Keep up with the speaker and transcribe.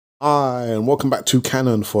Hi, and welcome back to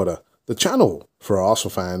Cannon Fodder, the channel for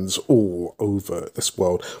Arsenal fans all over this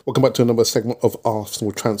world. Welcome back to another segment of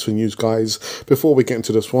Arsenal transfer news, guys. Before we get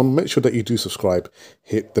into this one, make sure that you do subscribe,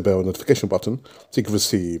 hit the bell notification button so you can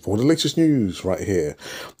receive all the latest news right here.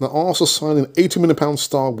 Now, Arsenal signing £80 million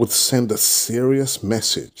star would send a serious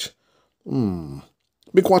message. Mikel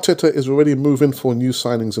Arteta is already moving for new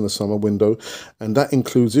signings in the summer window, and that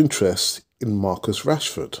includes interest in Marcus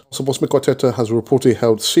Rashford. So boss Mikel Arteta has reportedly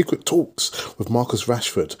held secret talks with Marcus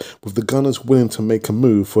Rashford, with the Gunners willing to make a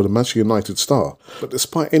move for the Manchester United star. But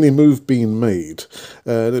despite any move being made,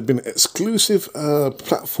 there's been an exclusive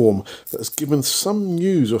platform that's given some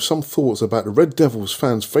news or some thoughts about the Red Devils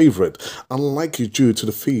fans' favourite, unlikely due to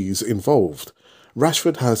the fees involved.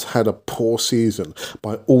 Rashford has had a poor season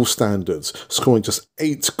by all standards, scoring just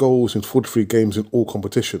 8 goals in 43 games in all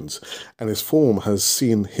competitions, and his form has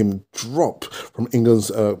seen him drop from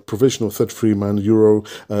England's provisional 33-man Euro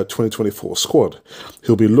 2024 squad.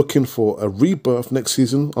 He'll be looking for a rebirth next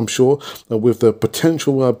season, I'm sure, with the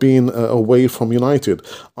potential being away from United.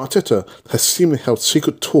 Arteta has seemingly held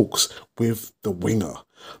secret talks with the winger.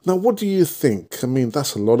 Now, what do you think? I mean,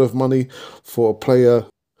 that's a lot of money for a player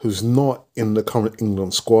who's not in the current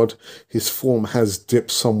England squad. His form has dipped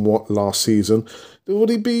somewhat last season. Would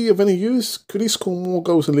he be of any use? Could he score more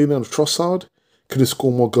goals than Leonardo Trossard? Could he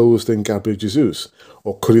score more goals than Gabriel Jesus?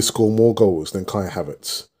 Or could he score more goals than Kai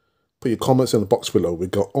Havertz? Put your comments in the box below. We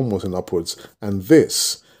go onwards and upwards. And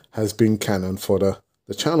this has been Cannon Fodder,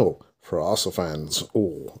 the channel for Arsenal fans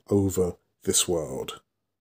all over this world.